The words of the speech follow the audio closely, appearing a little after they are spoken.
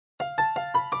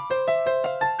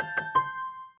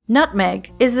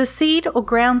Nutmeg is the seed or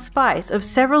ground spice of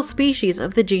several species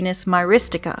of the genus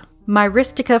Myristica.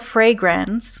 Myristica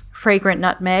fragrans, fragrant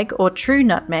nutmeg or true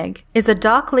nutmeg, is a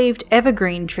dark-leaved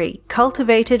evergreen tree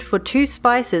cultivated for two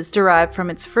spices derived from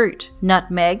its fruit,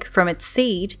 nutmeg from its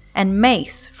seed and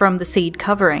mace from the seed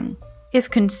covering. If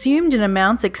consumed in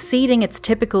amounts exceeding its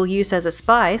typical use as a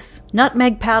spice,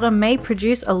 nutmeg powder may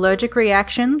produce allergic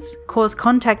reactions, cause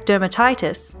contact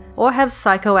dermatitis, or have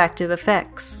psychoactive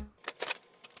effects.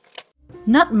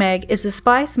 Nutmeg is the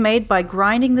spice made by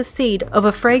grinding the seed of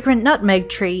a fragrant nutmeg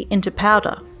tree into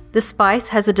powder. The spice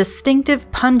has a distinctive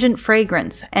pungent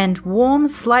fragrance and warm,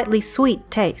 slightly sweet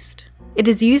taste. It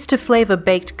is used to flavor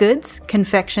baked goods,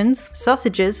 confections,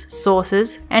 sausages,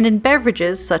 sauces, and in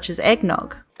beverages such as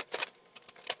eggnog.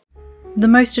 The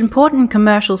most important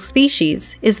commercial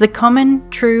species is the common,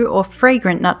 true, or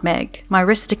fragrant nutmeg,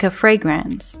 Myristica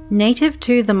fragrans, native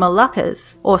to the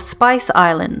Moluccas, or Spice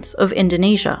Islands of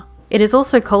Indonesia. It is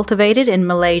also cultivated in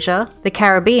Malaysia, the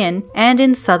Caribbean, and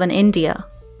in southern India.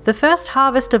 The first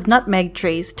harvest of nutmeg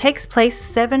trees takes place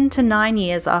 7 to 9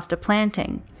 years after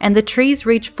planting, and the trees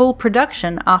reach full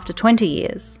production after 20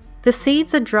 years. The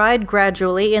seeds are dried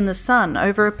gradually in the sun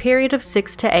over a period of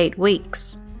 6 to 8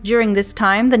 weeks. During this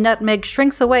time, the nutmeg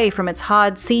shrinks away from its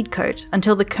hard seed coat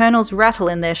until the kernels rattle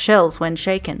in their shells when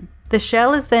shaken. The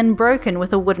shell is then broken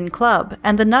with a wooden club,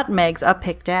 and the nutmegs are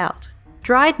picked out.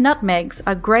 Dried nutmegs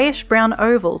are greyish-brown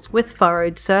ovals with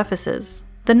furrowed surfaces.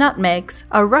 The nutmegs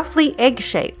are roughly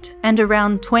egg-shaped and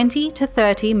around 20 to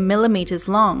 30 millimeters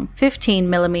long, 15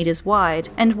 millimeters wide,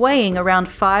 and weighing around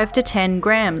 5 to 10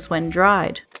 grams when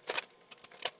dried.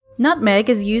 Nutmeg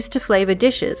is used to flavour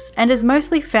dishes and is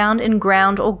mostly found in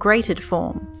ground or grated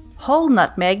form. Whole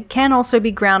nutmeg can also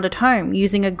be ground at home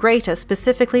using a grater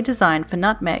specifically designed for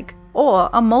nutmeg, or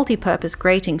a multi-purpose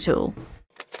grating tool.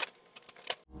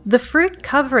 The fruit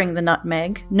covering the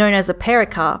nutmeg, known as a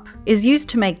pericarp, is used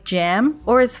to make jam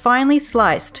or is finely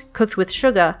sliced, cooked with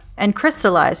sugar, and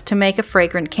crystallized to make a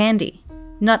fragrant candy.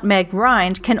 Nutmeg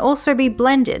rind can also be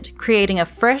blended, creating a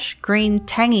fresh, green,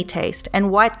 tangy taste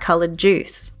and white-colored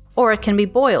juice. Or it can be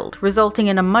boiled, resulting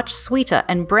in a much sweeter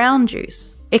and brown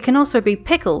juice. It can also be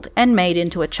pickled and made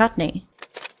into a chutney.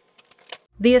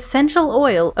 The essential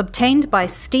oil obtained by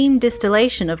steam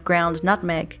distillation of ground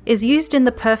nutmeg is used in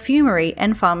the perfumery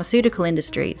and pharmaceutical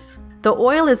industries. The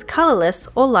oil is colorless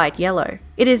or light yellow.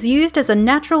 It is used as a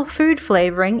natural food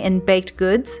flavoring in baked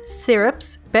goods,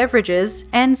 syrups, beverages,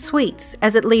 and sweets,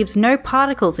 as it leaves no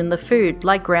particles in the food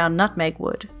like ground nutmeg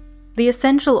would. The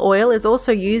essential oil is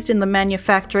also used in the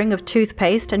manufacturing of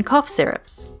toothpaste and cough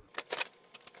syrups.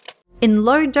 In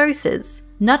low doses,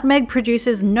 nutmeg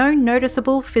produces no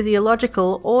noticeable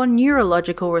physiological or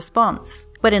neurological response,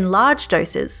 but in large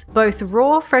doses, both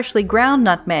raw freshly ground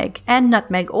nutmeg and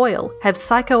nutmeg oil have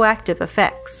psychoactive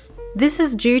effects. This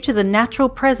is due to the natural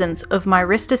presence of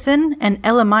myristicin and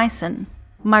L-amycin.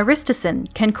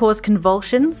 Myristicin can cause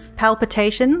convulsions,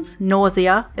 palpitations,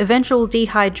 nausea, eventual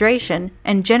dehydration,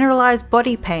 and generalized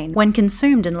body pain when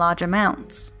consumed in large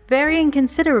amounts. Varying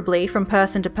considerably from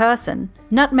person to person,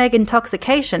 nutmeg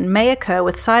intoxication may occur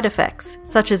with side effects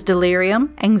such as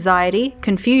delirium, anxiety,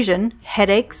 confusion,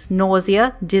 headaches,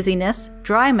 nausea, dizziness,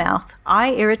 dry mouth,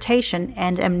 eye irritation,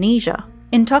 and amnesia.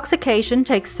 Intoxication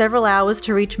takes several hours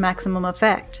to reach maximum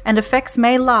effect, and effects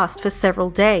may last for several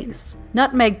days.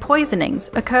 Nutmeg poisonings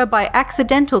occur by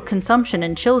accidental consumption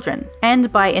in children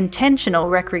and by intentional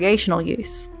recreational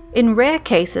use. In rare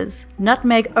cases,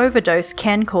 nutmeg overdose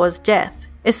can cause death,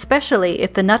 especially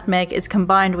if the nutmeg is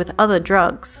combined with other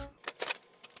drugs.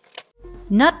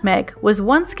 Nutmeg was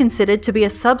once considered to be a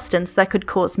substance that could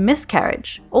cause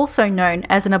miscarriage, also known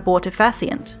as an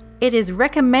abortifacient. It is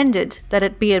recommended that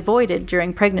it be avoided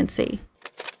during pregnancy.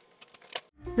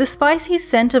 The spicy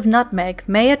scent of nutmeg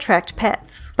may attract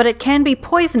pets, but it can be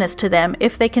poisonous to them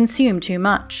if they consume too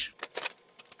much.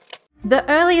 The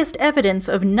earliest evidence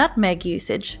of nutmeg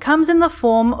usage comes in the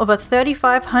form of a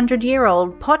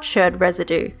 3,500-year-old potsherd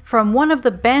residue from one of the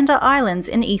Banda Islands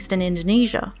in eastern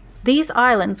Indonesia. These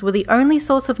islands were the only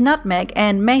source of nutmeg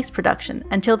and mace production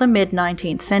until the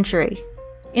mid-19th century.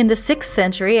 In the 6th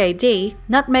century AD,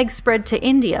 nutmeg spread to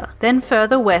India, then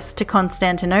further west to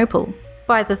Constantinople.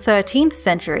 By the 13th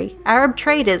century, Arab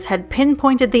traders had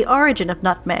pinpointed the origin of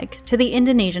nutmeg to the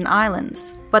Indonesian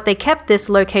islands, but they kept this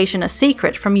location a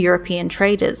secret from European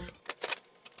traders.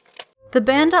 The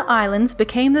Banda Islands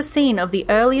became the scene of the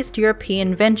earliest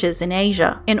European ventures in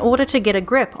Asia in order to get a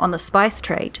grip on the spice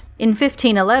trade. In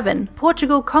 1511,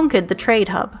 Portugal conquered the trade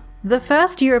hub. The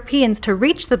first Europeans to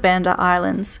reach the Banda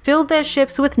Islands filled their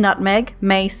ships with nutmeg,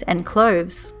 mace, and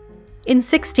cloves. In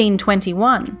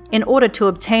 1621, in order to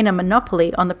obtain a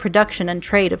monopoly on the production and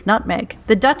trade of nutmeg,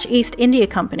 the Dutch East India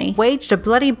Company waged a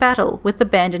bloody battle with the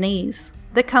Bandanese.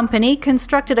 The company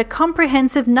constructed a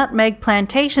comprehensive nutmeg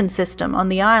plantation system on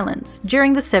the islands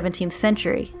during the 17th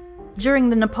century.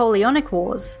 During the Napoleonic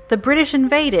Wars, the British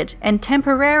invaded and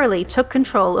temporarily took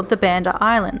control of the Banda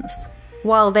Islands.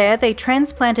 While there, they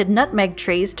transplanted nutmeg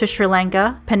trees to Sri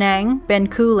Lanka, Penang,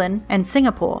 Bencoolen, and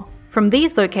Singapore. From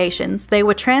these locations, they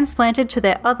were transplanted to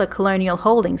their other colonial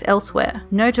holdings elsewhere,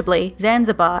 notably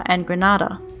Zanzibar and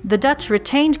Grenada. The Dutch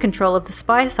retained control of the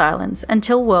Spice Islands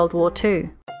until World War II.